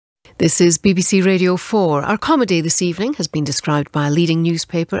This is BBC Radio 4. Our comedy this evening has been described by a leading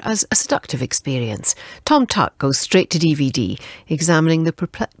newspaper as a seductive experience. ThomTuck goes straight to DVD, examining the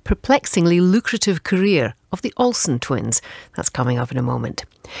perplexingly lucrative career of the Olsen twins. That's coming up in a moment.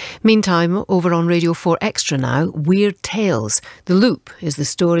 Meantime, over on Radio 4 Extra now, Weird Tales. The Loop is the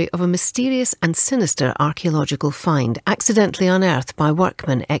story of a mysterious and sinister archaeological find accidentally unearthed by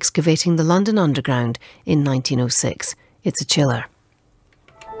workmen excavating the London Underground in 1906. It's a chiller.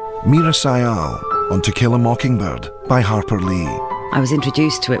 Mira Sayal on To Kill a Mockingbird by Harper Lee. I was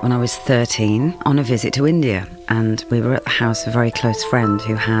introduced to it when I was 13 on a visit to India, and we were at the house of a very close friend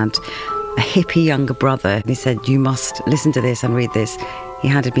who had a hippie younger brother. He said, "You must listen to this and read this." He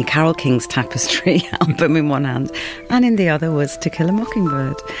handed me Carole King's Tapestry album in one hand, and in the other was To Kill a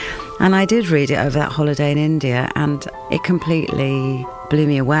Mockingbird. And I did read it over that holiday in India, and it completely blew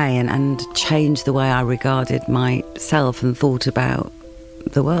me away and changed the way I regarded myself and thought about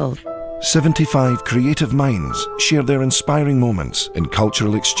the world. 75 creative minds share their inspiring moments in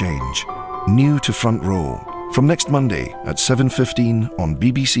cultural exchange. New to Front Row, from next Monday at 7:15 on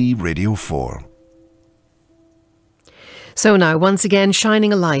BBC Radio 4. So now, once again,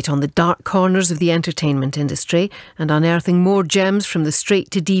 shining a light on the dark corners of the entertainment industry and unearthing more gems from the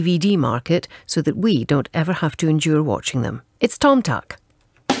straight-to-DVD market so that we don't ever have to endure watching them. It's ThomTuck.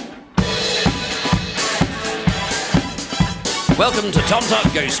 Welcome to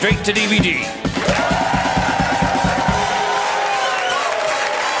ThomTuck Goes Straight to DVD.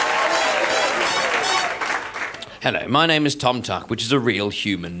 Hello, my name is ThomTuck, which is a real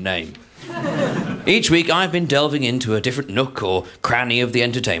human name. Each week I've been delving into a different nook or cranny of the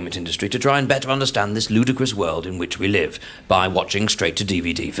entertainment industry to try and better understand this ludicrous world in which we live by watching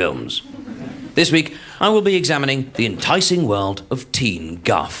straight-to-DVD films. This week I will be examining the enticing world of teen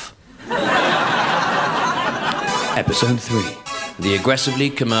guff. Episode 3. The aggressively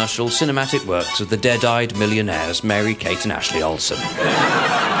commercial cinematic works of the dead-eyed millionaires Mary, Kate and Ashley Olsen.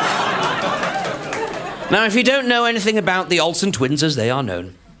 Now, if you don't know anything about the Olsen twins as they are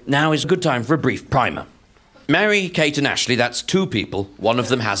known, now is a good time for a brief primer. Mary, Kate and Ashley, that's two people. One of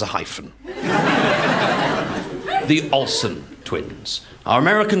them has a hyphen. The Olsen twins are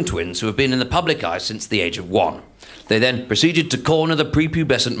American twins who have been in the public eye since the age of 1. They then proceeded to corner the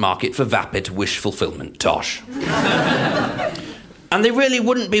prepubescent market for vapid wish-fulfillment tosh. And they really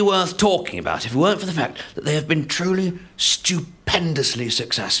wouldn't be worth talking about if it weren't for the fact that they have been truly stupendously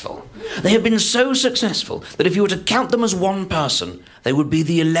successful. They have been so successful that if you were to count them as one person, they would be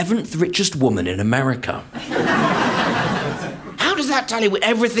the 11th richest woman in America. How does that tell you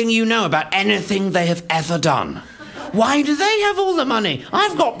everything you know about anything they have ever done? Why do they have all the money?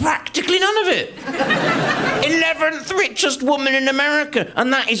 I've got practically none of it. 11th richest woman in America,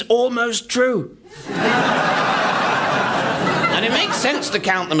 and that is almost true. And it makes sense to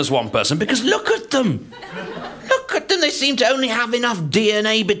count them as one person, because look at them. Look at them, they seem to only have enough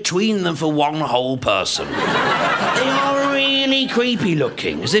DNA between them for one whole person. They are really creepy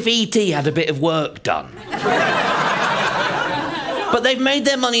looking, as if E.T. had a bit of work done. But they've made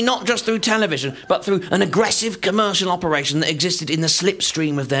their money not just through television, but through an aggressive commercial operation that existed in the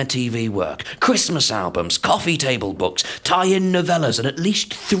slipstream of their TV work. Christmas albums, coffee table books, tie-in novellas, and at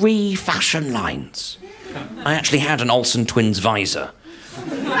least 3 fashion lines. I actually had an Olsen twins visor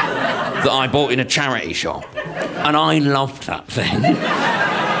that I bought in a charity shop, and I loved that thing.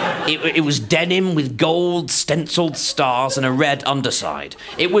 It was denim with gold stenciled stars and a red underside.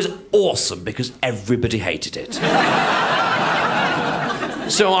 It was awesome because everybody hated it.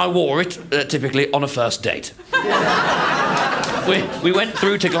 So I wore it, typically, on a first date. We went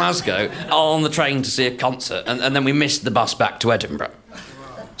through to Glasgow on the train to see a concert, and then we missed the bus back to Edinburgh.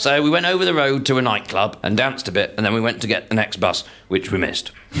 So we went over the road to a nightclub and danced a bit, and then we went to get the next bus, which we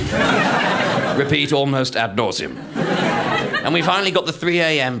missed. Repeat almost ad nauseum. And we finally got the 3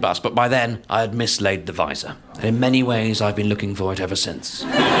 a.m. bus, but by then I had mislaid the visor. And in many ways I've been looking for it ever since.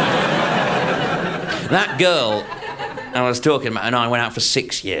 That girl I was talking about and I went out for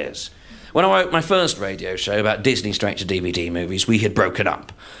 6 years. When I wrote my first radio show about Disney straight-to-DVD movies, we had broken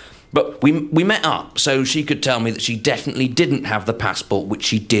up. But we met up so she could tell me that she definitely didn't have the passport, which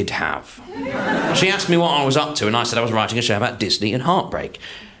she did have. She asked me what I was up to, and I said I was writing a show about Disney and heartbreak.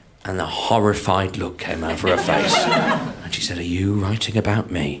 And the horrified look came over her face. And she said, "Are you writing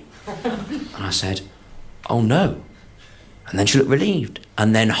about me?" And I said, "Oh, no." And then she looked relieved,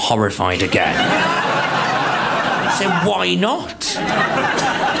 and then horrified again. I said, "Why not?"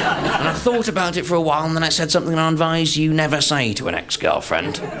 And I thought about it for a while, and then I said something I advise you never say to an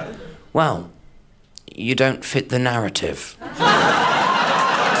ex-girlfriend. "Well, you don't fit the narrative."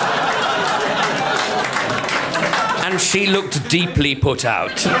 And she looked deeply put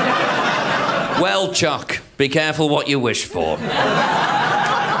out. Well, Chuck, be careful what you wish for.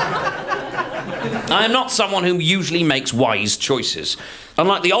 I am not someone who usually makes wise choices.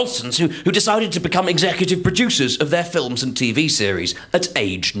 Unlike the Olsens, who decided to become executive producers of their films and TV series at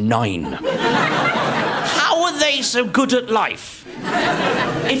age 9. How are they so good at life?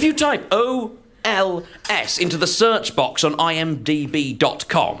 If you type OLS into the search box on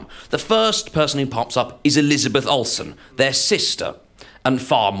imdb.com, the first person who pops up is Elizabeth Olsen, their sister, and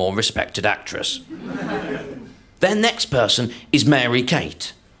far more respected actress. Their next person is Mary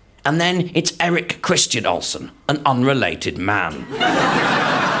Kate. And then it's Eric Christian Olsen, an unrelated man.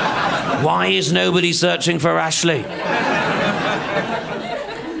 Why is nobody searching for Ashley?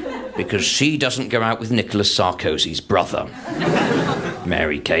 Because she doesn't go out with Nicolas Sarkozy's brother.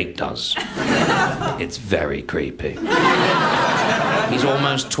 Mary Kate does. It's very creepy. He's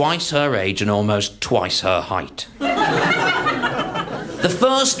almost twice her age and almost twice her height. The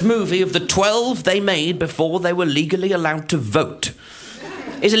first movie of the 12 they made before they were legally allowed to vote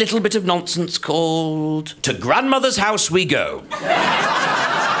is a little bit of nonsense called To Grandmother's House We Go.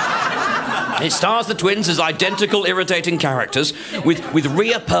 It stars the twins as identical irritating characters with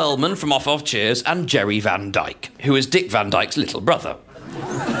Rhea Perlman from Off Cheers and Jerry Van Dyke, who is Dick Van Dyke's little brother.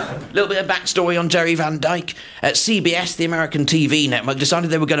 A little bit of backstory on Jerry Van Dyke. At CBS, the American TV network,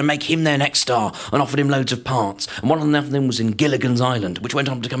 decided they were going to make him their next star and offered him loads of parts. And one of them was in Gilligan's Island, which went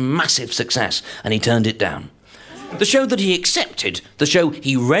on to become a massive success, and he turned it down. The show that he accepted, the show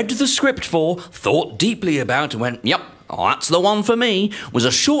he read the script for, thought deeply about and went, yep, oh, that's the one for me, was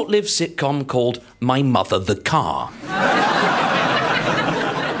a short-lived sitcom called My Mother the Car.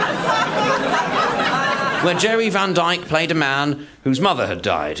 Where Jerry Van Dyke played a man whose mother had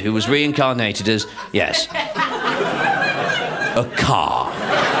died, who was reincarnated as, yes, a car.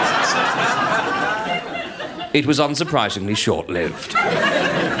 It was unsurprisingly short-lived.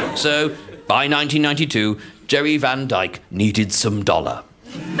 So, by 1992, Jerry Van Dyke needed some dollar.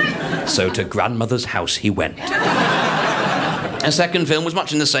 So to Grandmother's House he went. A second film was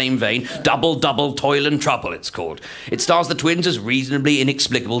much in the same vein, Double, Double, Toil and Trouble, it's called. It stars the twins as reasonably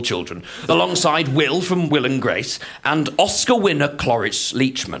inexplicable children, alongside Will from Will and Grace, and Oscar winner Cloris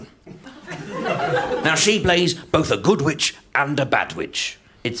Leachman. Now, she plays both a good witch and a bad witch.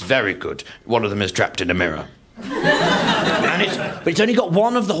 It's very good. One of them is trapped in a mirror. But it's only got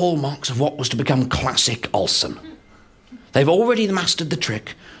one of the hallmarks of what was to become classic Olsen. They've already mastered the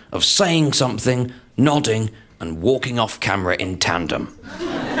trick of saying something, nodding, and walking off camera in tandem.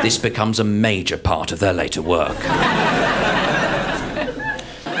 This becomes a major part of their later work.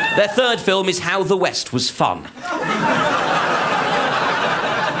 Their third film is How the West Was Fun.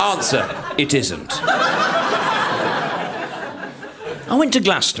 Answer, it isn't. I went to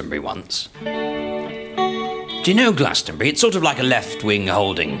Glastonbury once. Do you know Glastonbury? It's sort of like a left-wing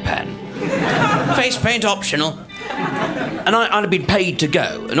holding pen. Face paint optional. And I'd have been paid to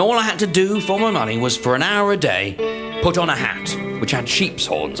go, and all I had to do for my money was, for an hour a day, put on a hat, which had sheep's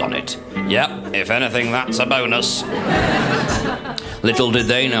horns on it. Yep, if anything, that's a bonus. Little did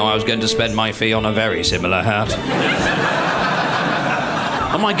they know I was going to spend my fee on a very similar hat.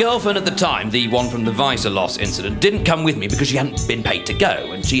 And my girlfriend at the time, the one from the Visa loss incident, didn't come with me because she hadn't been paid to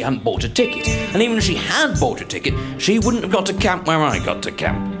go and she hadn't bought a ticket. And even if she had bought a ticket, she wouldn't have got to camp where I got to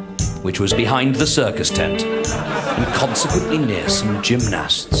camp, which was behind the circus tent and consequently near some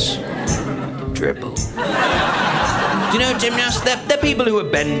gymnasts. Dribble. Do you know gymnasts? They're people who are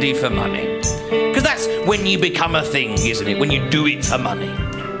bendy for money. Because that's when you become a thing, isn't it? When you do it for money.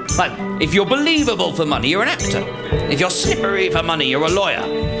 Like, if you're believable for money, you're an actor. If you're slippery for money, you're a lawyer.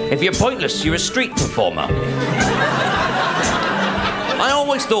 If you're pointless, you're a street performer. I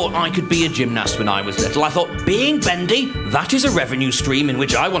always thought I could be a gymnast when I was little. I thought, being bendy, that is a revenue stream in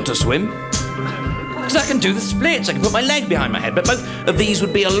which I want to swim. Because I can do the splits, I can put my leg behind my head, but both of these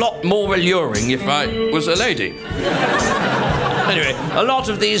would be a lot more alluring if I was a lady. Anyway, a lot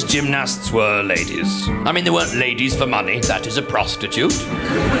of these gymnasts were ladies. I mean, they weren't ladies for money, that is a prostitute.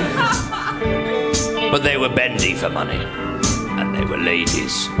 But they were bendy for money. And they were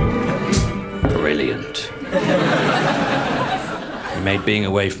ladies. Brilliant. It made being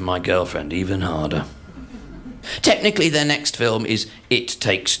away from my girlfriend even harder. Technically, their next film is It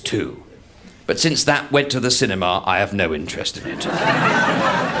Takes Two. But since that went to the cinema, I have no interest in it.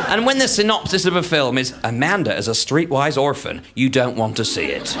 And when the synopsis of a film is Amanda as a streetwise orphan, you don't want to see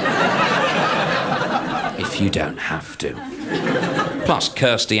it. If you don't have to. Plus,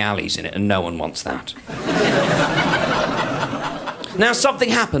 Kirstie Alley's in it, and no one wants that. Now, something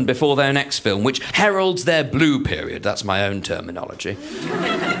happened before their next film, which heralds their blue period. That's my own terminology.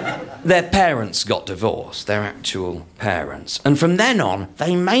 Their parents got divorced, their actual parents. And from then on,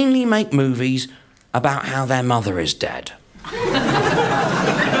 they mainly make movies about how their mother is dead. Which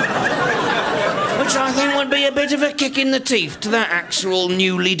I think would be a bit of a kick in the teeth to their actual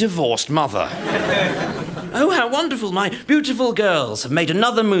newly divorced mother. Oh, how wonderful, my beautiful girls have made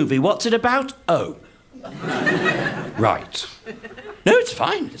another movie. What's it about? Oh. Right. No, it's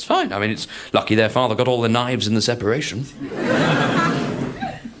fine, it's fine. I mean, it's lucky their father got all the knives in the separation.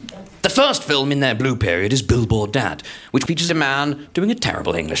 The first film in their blue period is Billboard Dad, which features a man doing a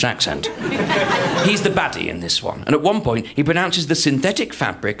terrible English accent. He's the baddie in this one, and at one point he pronounces the synthetic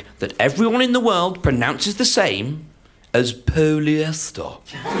fabric that everyone in the world pronounces the same as polyester.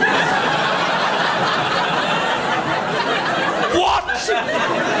 What?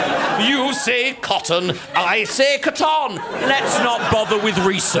 You say cotton, I say cotton. Let's not bother with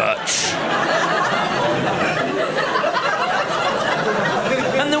research.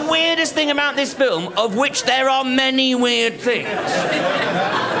 And the weirdest thing about this film, of which there are many weird things,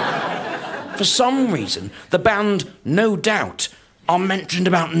 for some reason, the band No Doubt are mentioned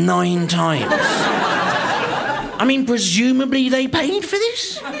about 9 times. I mean, presumably they paid for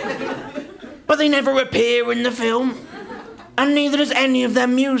this? But they never appear in the film. And neither does any of their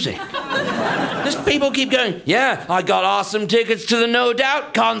music. Just people keep going, yeah, I got awesome tickets to the No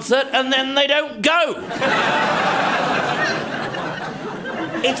Doubt concert, and then they don't go.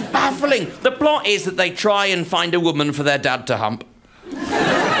 It's baffling. The plot is that they try and find a woman for their dad to hump.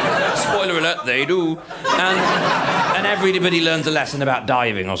 Spoiler alert, they do. And everybody learns a lesson about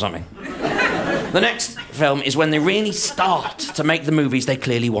diving or something. The next film is when they really start to make the movies they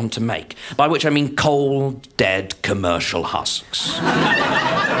clearly want to make, by which I mean cold, dead commercial husks.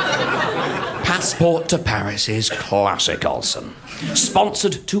 Passport to Paris is classic Olsen.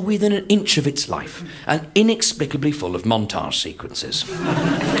 Sponsored to within an inch of its life, and inexplicably full of montage sequences.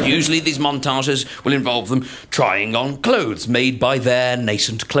 Usually these montages will involve them trying on clothes made by their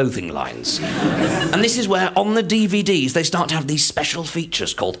nascent clothing lines. And this is where, on the DVDs, they start to have these special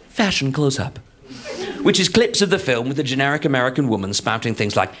features called Fashion Close-Up, which is clips of the film with a generic American woman spouting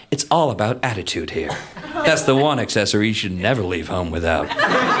things like, it's all about attitude here. That's the one accessory you should never leave home without.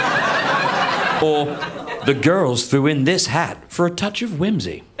 Or, the girls threw in this hat for a touch of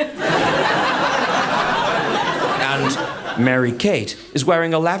whimsy. And Mary Kate is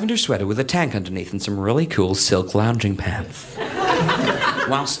wearing a lavender sweater with a tank underneath and some really cool silk lounging pants.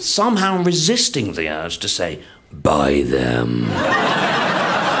 Whilst somehow resisting the urge to say, buy them.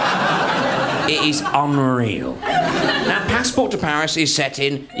 It is unreal. Now, Passport to Paris is set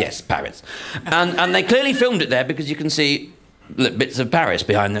in, yes, Paris. And they clearly filmed it there because you can see bits of Paris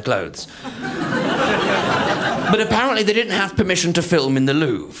behind the clothes. But apparently they didn't have permission to film in the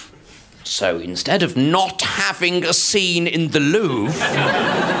Louvre. So instead of not having a scene in the Louvre,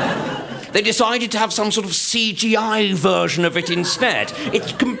 they decided to have some sort of CGI version of it instead.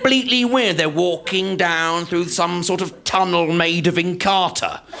 It's completely weird. They're walking down through some sort of tunnel made of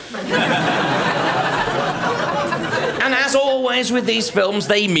Incata. And as always with these films,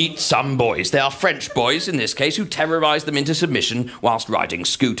 they meet some boys. They are French boys, in this case, who terrorise them into submission whilst riding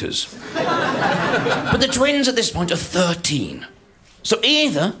scooters. But the twins at this point are 13. So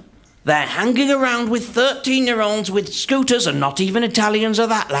either they're hanging around with 13-year-olds with scooters and not even Italians are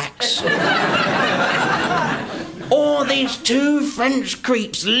that lax. Or these 2 French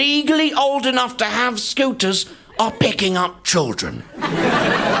creeps, legally old enough to have scooters, are picking up children.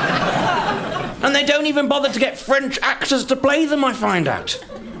 And they don't even bother to get French actors to play them, I find out.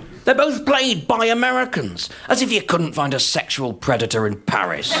 They're both played by Americans, as if you couldn't find a sexual predator in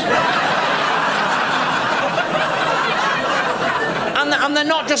Paris. And they're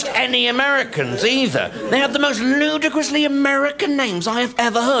not just any Americans, either. They have the most ludicrously American names I have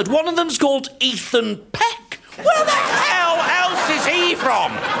ever heard. One of them's called Ethan Peck. Where the hell else is he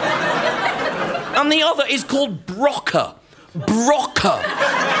from? And the other is called Brocker. Brocker.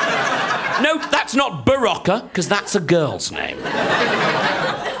 No, that's not Barocca, because that's a girl's name.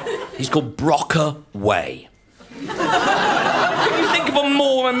 He's called Brocker Way. Can you think of a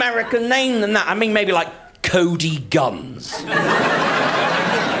more American name than that? I mean, maybe like Cody Guns.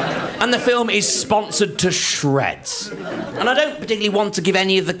 And the film is sponsored to shreds. And I don't particularly want to give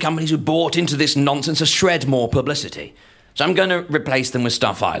any of the companies who bought into this nonsense a shred more publicity. So I'm going to replace them with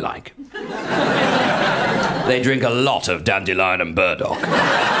stuff I like. They drink a lot of dandelion and burdock.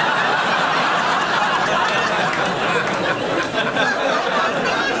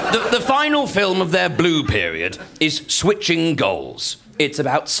 The final film of their blue period is Switching Goals. It's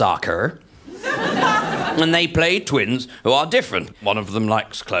about soccer. And they play twins who are different. One of them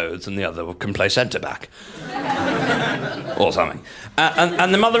likes clothes and the other can play centre-back. Or something.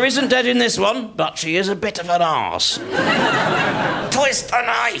 And the mother isn't dead in this one, but she is a bit of an arse. Twist the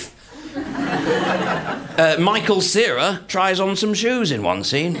knife! Michael Cera tries on some shoes in one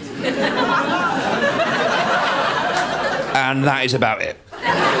scene. And that is about it.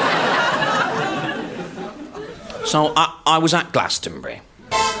 So I was at Glastonbury.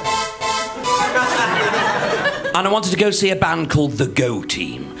 And I wanted to go see a band called The Go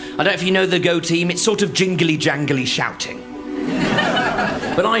Team. I don't know if you know The Go Team, it's sort of jingly-jangly shouting.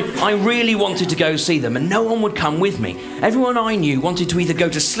 But I really wanted to go see them, and no one would come with me. Everyone I knew wanted to either go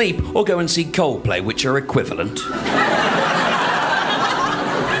to sleep or go and see Coldplay, which are equivalent.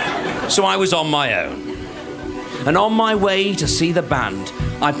 So I was on my own. And on my way to see the band,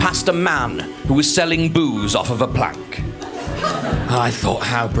 I passed a man who was selling booze off of a plank. I thought,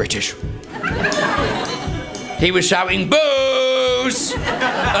 how British. He was shouting, "Booze!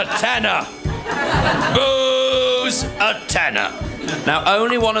 A tenner! Booze! A tenner!" Now,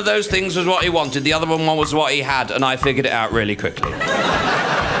 only one of those things was what he wanted, the other one was what he had, and I figured it out really quickly.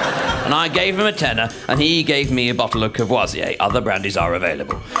 And I gave him a tenner, and he gave me a bottle of Courvoisier. Other brandies are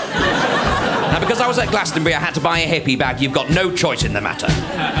available. Now, because I was at Glastonbury, I had to buy a hippie bag. You've got no choice in the matter.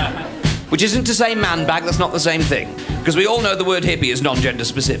 Which isn't to say man bag, that's not the same thing. Because we all know the word hippie is non-gender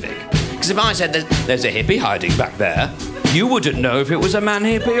specific. Because if I said there's a hippie hiding back there, you wouldn't know if it was a man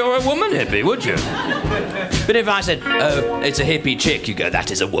hippie or a woman hippie, would you? But if I said, oh, it's a hippie chick, you go,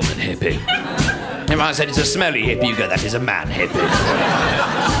 that is a woman hippie. If I said it's a smelly hippie, you go, that is a man hippie.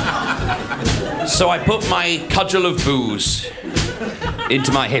 So I put my cudgel of booze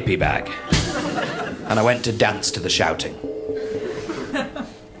into my hippie bag, and I went to dance to the shouting.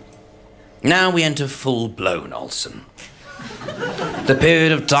 Now we enter full-blown Olsen. The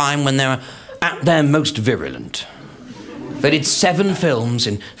period of time when they're at their most virulent. They did 7 films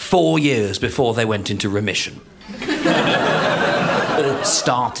in 4 years before they went into remission. Or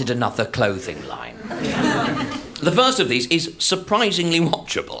started another clothing line. The first of these is surprisingly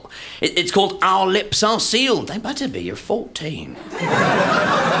watchable. It's called Our Lips Are Sealed. They better be, you're 14.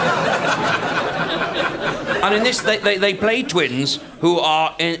 And in this, they play twins who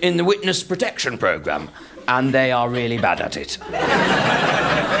are in the witness protection programme, and they are really bad at it.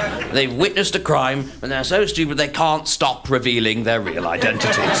 They've witnessed a crime, and they're so stupid they can't stop revealing their real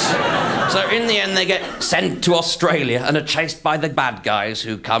identities. So in the end, they get sent to Australia and are chased by the bad guys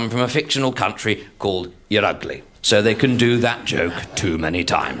who come from a fictional country called You're Ugly. So they can do that joke too many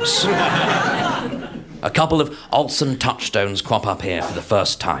times. A couple of Olsen touchstones crop up here for the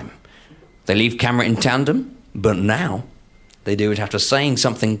first time. They leave camera in tandem, but now they do it after saying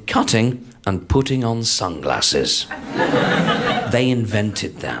something cutting and putting on sunglasses. They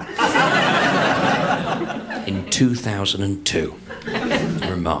invented that. In 2002.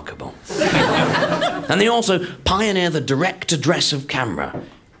 Remarkable. And they also pioneer the direct address of camera.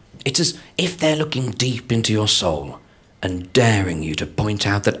 It's as if they're looking deep into your soul and daring you to point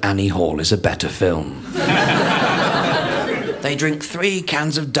out that Annie Hall is a better film. They drink 3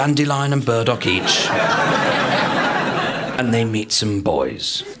 cans of dandelion and burdock each. And they meet some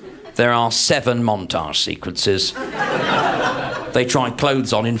boys. There are 7 montage sequences. They try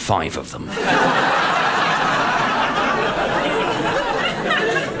clothes on in 5 of them.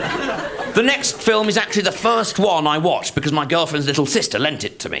 The next film is actually the first one I watched because my girlfriend's little sister lent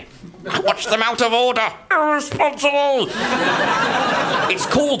it to me. I watched them out of order. Irresponsible! It's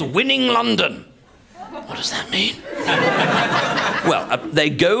called Winning London. What does that mean? Well, they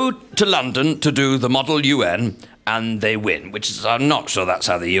go to London to do the Model UN and they win, which is, I'm not sure that's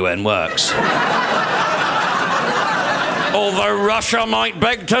how the UN works. Although Russia might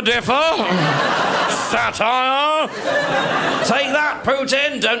beg to differ. Satire. Take that,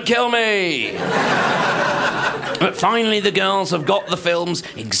 Putin, don't kill me. But finally the girls have got the films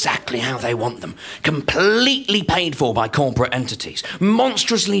exactly how they want them. Completely paid for by corporate entities.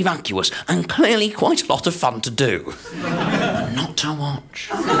 Monstrously vacuous and clearly quite a lot of fun to do. But not to watch.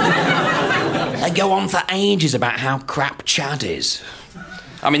 They go on for ages about how crap Chad is.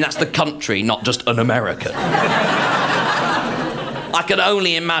 I mean, that's the country, not just an American. I can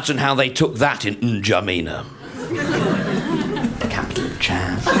only imagine how they took that in N'Djamena. Capital of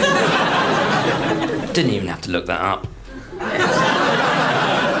Chad. Didn't even have to look that up.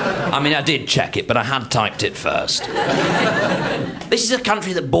 I mean, I did check it, but I had typed it first. This is a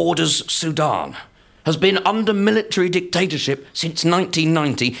country that borders Sudan, has been under military dictatorship since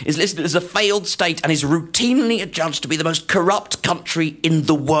 1990, is listed as a failed state and is routinely adjudged to be the most corrupt country in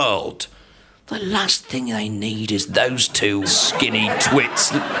the world. The last thing they need is those two skinny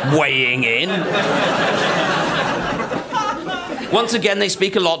twits weighing in. Once again, they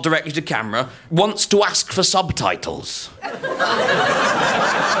speak a lot directly to camera. Wants to ask for subtitles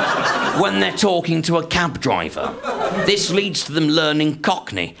when they're talking to a cab driver. This leads to them learning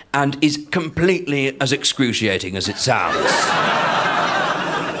Cockney and is completely as excruciating as it sounds.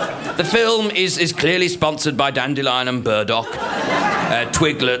 The film is clearly sponsored by Dandelion and Burdock,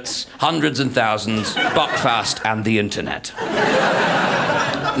 Twiglets, hundreds and thousands, Buckfast and the internet.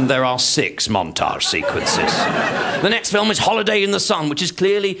 There are 6 montage sequences. The next film is Holiday in the Sun, which is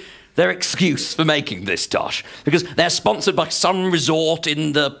clearly their excuse for making this, Tosh, because they're sponsored by some resort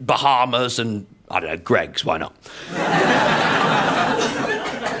in the Bahamas and, I don't know, Greg's, why not?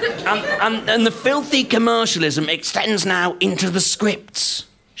 and the filthy commercialism extends now into the scripts.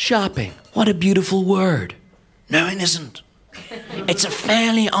 Shopping, what a beautiful word. No, it isn't. It's a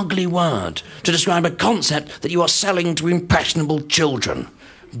fairly ugly word to describe a concept that you are selling to impressionable children.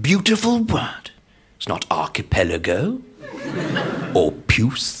 Beautiful word. It's not archipelago, or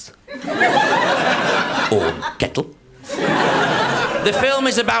puce, or kettle. The film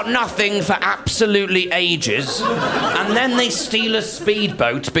is about nothing for absolutely ages, and then they steal a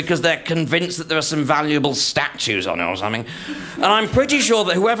speedboat because they're convinced that there are some valuable statues on it or something. And I'm pretty sure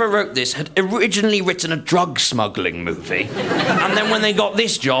that whoever wrote this had originally written a drug smuggling movie, and then when they got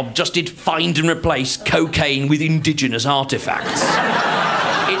this job, just did find and replace cocaine with indigenous artefacts.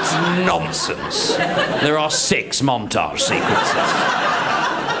 It's nonsense. There are 6 montage sequences.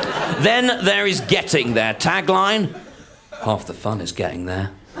 Then there is Getting There. Tagline: half the fun is getting there.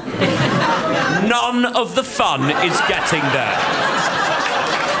 None of the fun is getting there.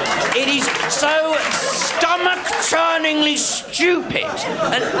 It is so stomach-churningly stupid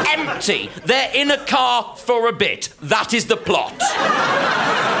and empty. They're in a car for a bit. That is the plot.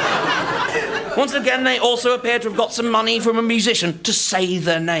 Once again, they also appear to have got some money from a musician to say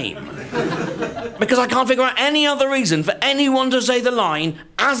their name. Because I can't figure out any other reason for anyone to say the line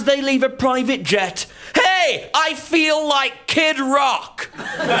as they leave a private jet, "Hey, I feel like Kid Rock."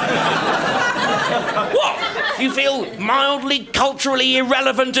 What? You feel mildly culturally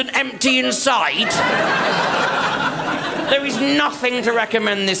irrelevant and empty inside? There is nothing to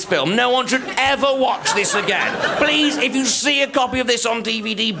recommend this film. No one should ever watch this again. Please, if you see a copy of this on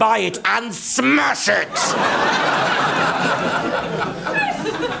DVD, buy it and smash it.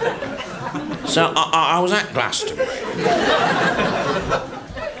 So I was at Glastonbury.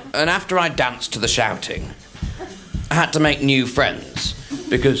 And after I danced to the shouting, I had to make new friends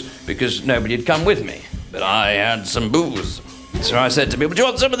because nobody had come with me. But I had some booze. So I said to people, "Do you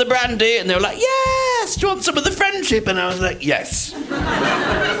want some of the brandy?" And they were like, "Yes." "Do you want some of the friendship?" And I was like, "Yes."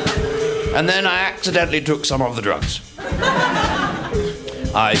 And then I accidentally took some of the drugs.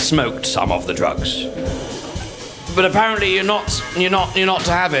 I smoked some of the drugs. But apparently you're not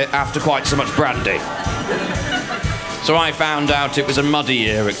to have it after quite so much brandy. So I found out it was a muddy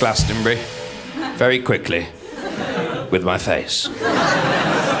year at Glastonbury very quickly with my face.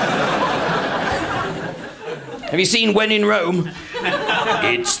 Have you seen When in Rome?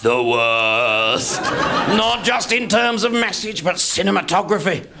 It's the worst. Not just in terms of message, but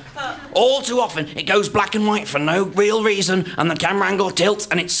cinematography. All too often, it goes black and white for no real reason, and the camera angle tilts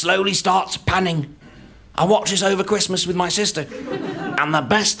and it slowly starts panning. I watched this over Christmas with my sister, and the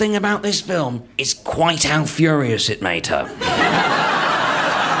best thing about this film is quite how furious it made her.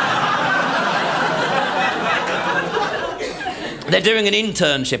 They're doing an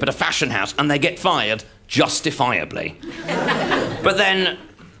internship at a fashion house, and they get fired justifiably. But then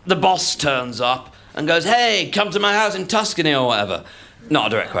the boss turns up and goes, "Hey, come to my house in Tuscany," or whatever. Not a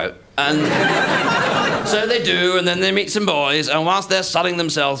direct quote. And so they do, and then they meet some boys, and whilst they're sunning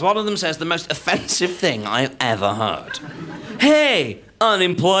themselves, one of them says the most offensive thing I've ever heard. "Hey,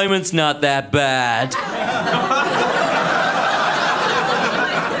 unemployment's not that bad."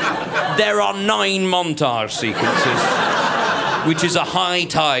 There are 9 montage sequences, which is a high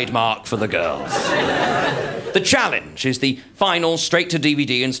tide mark for the girls. The Challenge is the final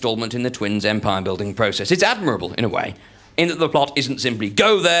straight-to-DVD instalment in the twins' empire-building process. It's admirable, in a way, in that the plot isn't simply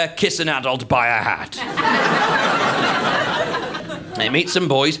go there, kiss an adult, buy a hat. They meet some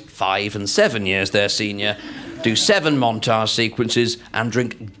boys, 5 and 7 years their senior, do 7 montage sequences, and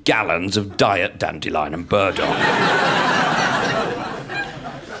drink gallons of diet Dandelion and Burdock.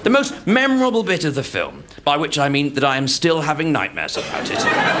 The most memorable bit of the film, by which I mean that I am still having nightmares about it,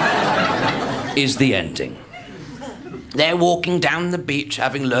 is the ending. They're walking down the beach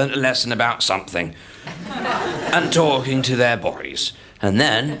having learnt a lesson about something and talking to their boys. And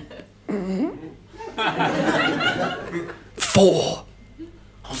then... 4.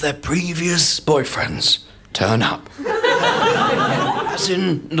 of their previous boyfriends turn up. As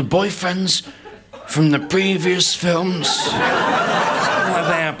in the boyfriends from the previous films, where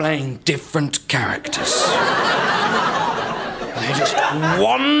they are playing different characters. They just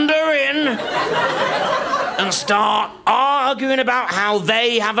wander in and start arguing about how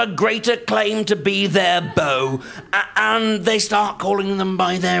they have a greater claim to be their beau, and they start calling them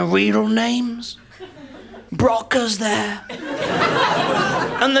by their real names. Brocker's there.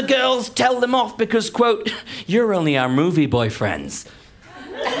 And the girls tell them off because, quote, "You're only our movie boyfriends."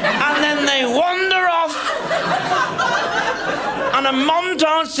 And then they wander off, and a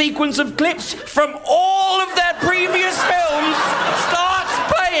montage sequence of clips from all of their previous films starts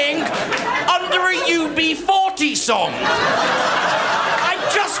playing under a UB40 song. I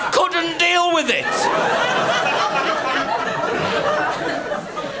just couldn't deal with it.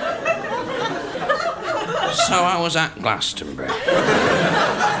 So I was at Glastonbury.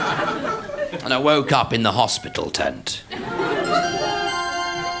 And I woke up in the hospital tent.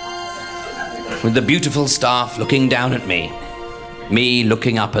 With the beautiful staff looking down at me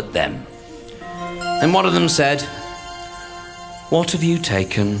looking up at them. And one of them said, "What have you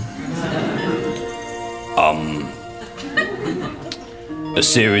taken?" A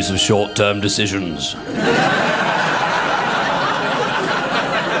series of short-term decisions.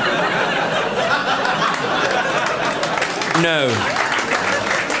 No.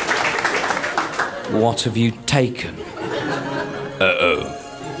 What have you taken?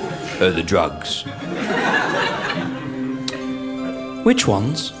 The drugs. Which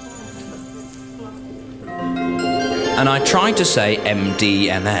ones? And I tried to say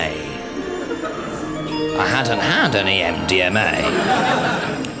MDMA. I hadn't had any MDMA.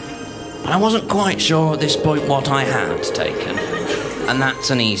 But I wasn't quite sure at this point what I had taken. And that's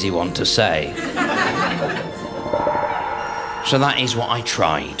an easy one to say. So that is what I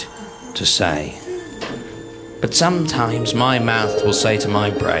tried to say. But sometimes my mouth will say to my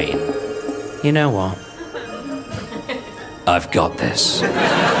brain, "You know what? I've got this."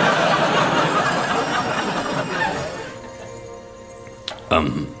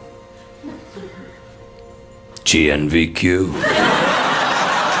 GNVQ.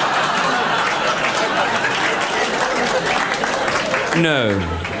 No.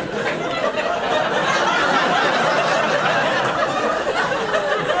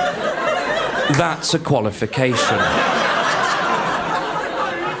 That's a qualification.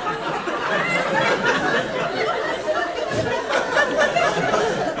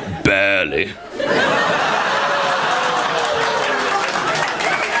 Barely.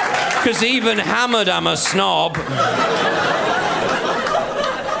 Because even hammered, I'm a snob.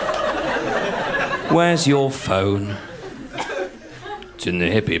 Where's your phone? It's in the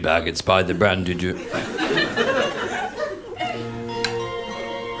hippie bag. It's by the brandy juice.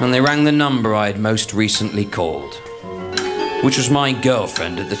 And they rang the number I had most recently called, which was my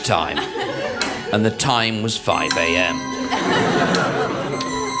girlfriend at the time, and the time was 5 a.m.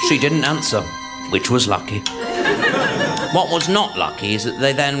 She didn't answer, which was lucky. What was not lucky is that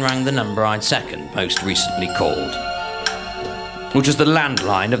they then rang the number I'd second most recently called, which was the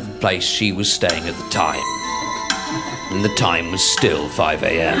landline of the place she was staying at the time, and the time was still 5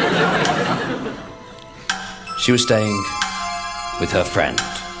 a.m. She was staying with her friend,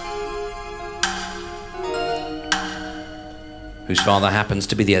 whose father happens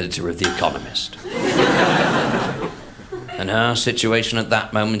to be the editor of The Economist. And her situation at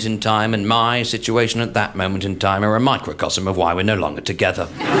that moment in time and my situation at that moment in time are a microcosm of why we're no longer together.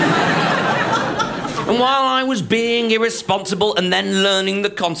 And while I was being irresponsible and then learning the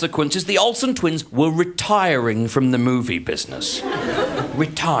consequences, the Olsen twins were retiring from the movie business.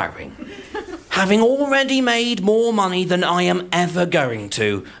 Retiring. Having already made more money than I am ever going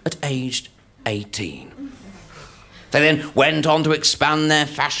to at age 18. They then went on to expand their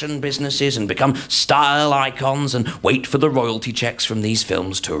fashion businesses and become style icons and wait for the royalty checks from these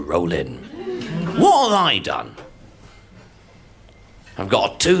films to roll in. What have I done? I've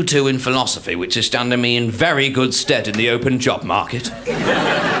got a 2-2 in philosophy, which is standing me in very good stead in the open job market.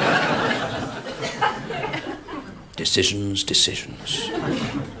 Decisions, decisions.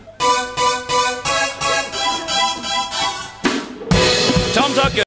 ThomTuck.